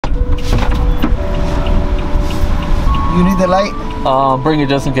You need the light? Bring it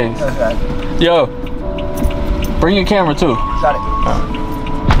just in case. Okay. Yo, bring your camera too. Got it.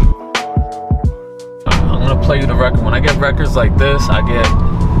 I'm gonna play you the record. When I get records like this, I get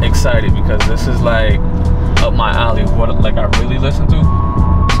excited because this is like up my alley, what like I really listen to.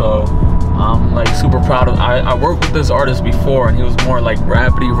 So I'm like super proud of. I worked with this artist before, and he was more like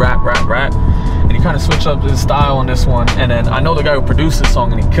rapidy rap, and he kind of switched up his style on this one. And then I know the guy who produced this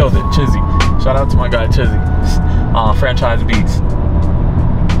song, and he killed it. Chizzy, shout out to my guy Chizzy, Franchise Beats.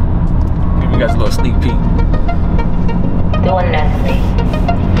 Give you guys a little sneak peek. The one Nestle,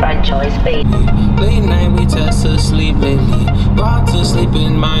 Franchise Beats. Late night we test to sleep lately. Brought to sleep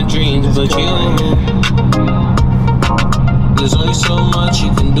in my dreams, but you. There's only so much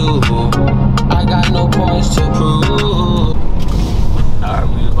you can do. I got no points to prove. Alright,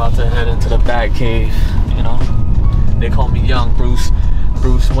 we about to head into the Bat Cave. You know, they call me Young Bruce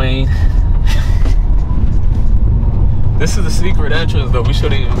Wayne. This is the secret entrance, though. We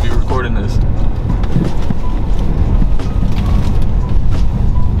shouldn't even be recording this.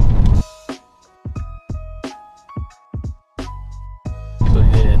 So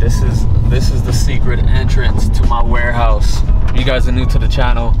yeah, this is the secret entrance to my warehouse. If you guys are new to the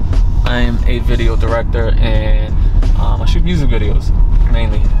channel, I am a video director, and I shoot music videos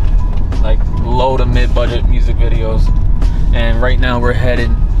mainly, like low to mid-budget music videos. And right now we're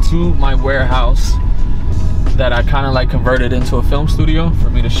heading to my warehouse that I kind of like converted into a film studio for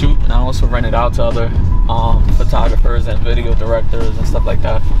me to shoot, and I also rent it out to other photographers and video directors and stuff like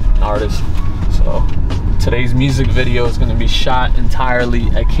that, and artists. So today's music video is going to be shot entirely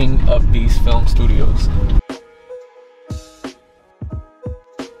at King of Beast Film Studios.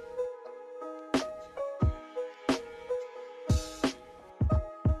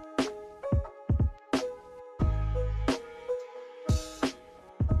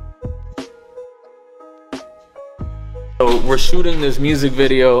 So we're shooting this music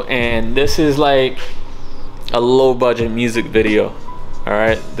video, and this is like a low budget music video. All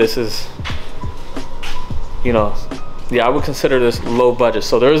right, this is, you know, yeah, I would consider this low budget.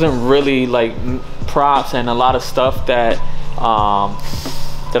 So there isn't really like props and a lot of stuff that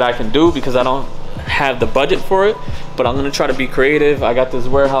that I can do because I don't have the budget for it. But I'm gonna try to be creative. I got this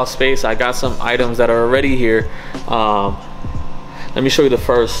warehouse space. I got some items that are already here. Let me show you the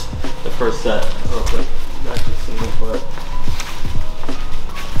first set real quick. But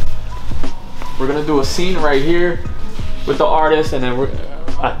we're gonna do a scene right here with the artist, and then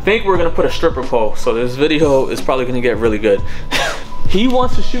I think we're gonna put a stripper pole. So this video is probably gonna get really good. He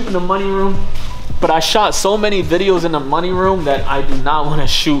wants to shoot in the money room, but I shot so many videos in the money room that I do not want to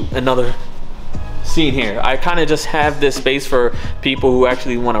shoot another scene here. I kind of just have this space for people who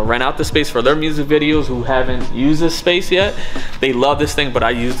actually want to rent out the space for their music videos, who haven't used this space yet. They love this thing, but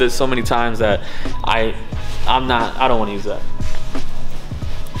I used it so many times that I don't want to use that.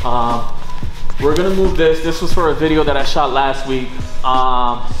 We're gonna move this. This was for a video that I shot last week,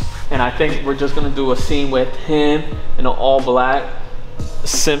 and I think we're just gonna do a scene with him in an all black,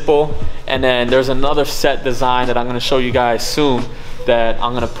 simple. And then there's another set design that I'm gonna show you guys soon that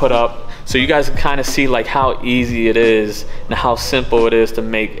I'm gonna put up, so you guys can kind of see like how easy it is and how simple it is to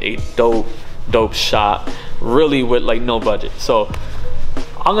make a dope shot, really, with like no budget. So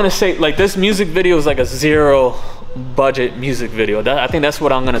I'm gonna say like this music video is like a zero budget music video. I think that's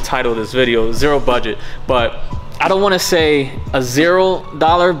what I'm gonna title this video, zero budget. But I don't want to say a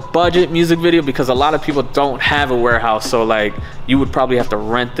 $0 budget music video because a lot of people don't have a warehouse. So like you would probably have to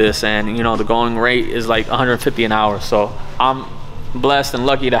rent this, and you know the going rate is like $150 an hour. So I'm blessed and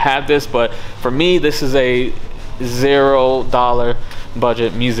lucky to have this, but for me this is a $0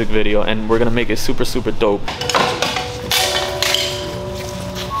 budget music video, and we're gonna make it super dope.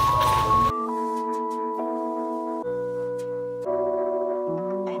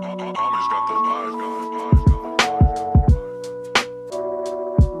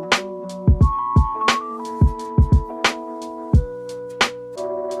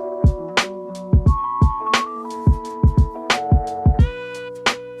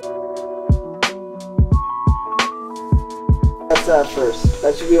 That first.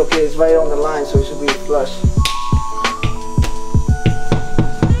 That should be okay. It's right on the line, so it should be flush.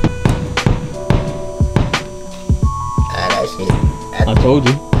 That shit. I told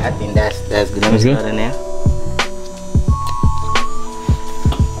you. I think that's good. Let me start in there.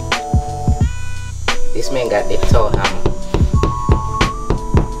 This man got the toe hammer.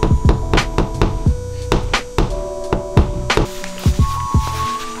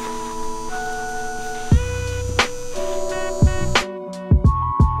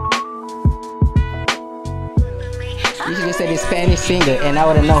 You should just say the Spanish finger, and I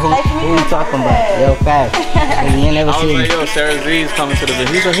would've known who you talking about. Yo, fast. You ain't never I was seen like, me. yo, Sarah Z's coming to the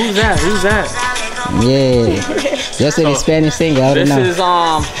video. He's like, who's that? Who's that? Yeah. Just a Spanish singer. I would've This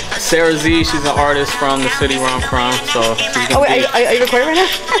known. is Sarah Z. She's an artist from the city where I'm from. So she's gonna Oh wait, are you recording right now?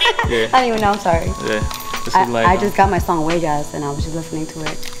 Yeah. I don't even know. I'm sorry. Yeah. This is like, I just got my song Huellas and I was just listening to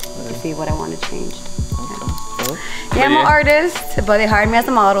it to see what I wanted to change. Yeah, I'm an artist, but they hired me as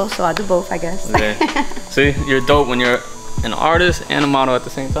a model, so I do both, I guess. Yeah. See, you're dope when you're an artist and a model at the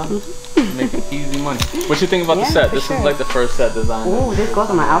same time. Making easy money. What you think about the set? for This sure. is like the first set design. Ooh, this goes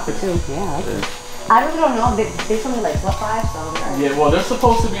on my outfit too. Yeah. I really don't know. They told me like slut vibes, so. Yeah, well, there's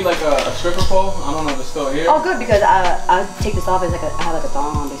supposed to be like a stripper pole. I don't know if it's still here. Oh, good, because I take this off as like I have like a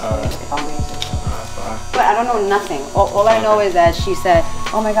thong on, basically, like a thong base. But I don't know nothing. All I know is that she said,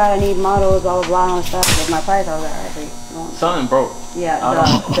 "Oh my God, I need models, blah blah blah, and all stuff." With my price, I was like, "Alright, wait, Something broke. yeah,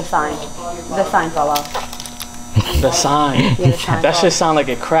 the sign fell off. The sign. Yeah, the sign That fell shit sound like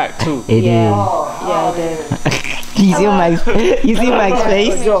it cracked too. It Yeah, it did. You see Mike's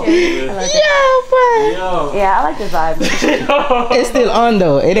face? Yo. Yeah, I like this vibe. It's still on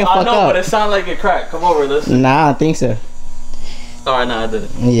though. It didn't I fuck know, up. but it sounded like it cracked. Come over, listen. Nah, I don't think so. Alright, nah, I did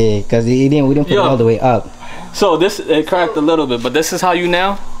it. Yeah, cause we didn't put it all the way up. So it cracked a little bit, but this is how you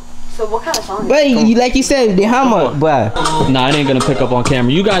now? So what kind of song is But like you said, the hammer, but Nah, it ain't gonna pick up on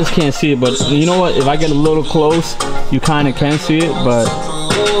camera. You guys can't see it, but you know what? If I get a little close, you kind of can see it, but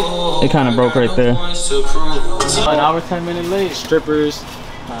it kind of broke right there. An hour, 10 minutes late. Strippers,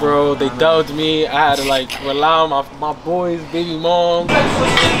 bro, they dubbed me. I had to like rely on my boys, baby mom.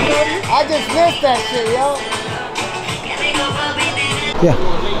 I just missed that shit, yo. yeah.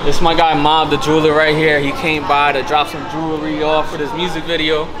 This is my guy Mob, the jeweler right here. He came by to drop some jewelry off for this music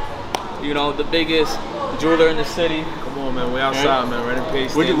video. You know, the biggest jeweler in the city. Come on, man, we outside, man. Ready to pay.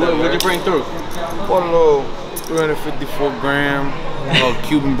 What'd you bring through? Bought a little 354 gram, a little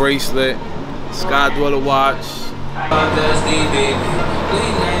Cuban bracelet, Sky Dweller watch.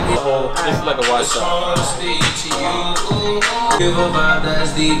 This is like a watch shop.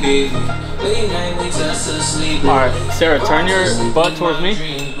 Alright, Sarah, turn your butt towards me. Yep.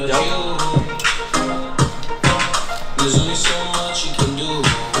 There's only so much you can do.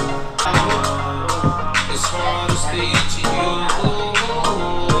 It's hard to speak to you.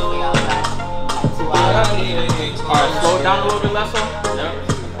 Alright, slow it down a little bit, Lesso. Yep.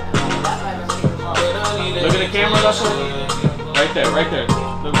 Look at the camera, Lesso. Right there, right there.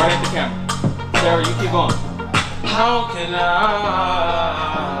 Look right at the camera. Sarah, you keep going. How can I?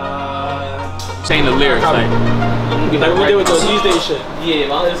 Saying the lyrics, like we did with those these days shit. yeah,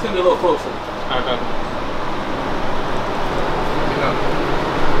 well, it's gonna be a little closer. Alright,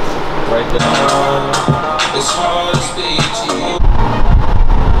 right there. It's hard to speak to you.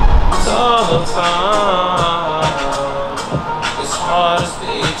 Summertime. It's hard to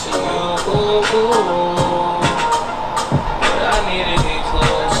speak to you. But I need to get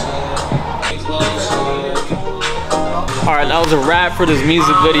closer. Alright, that was a wrap for this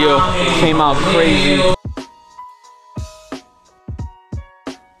music video. It came out crazy.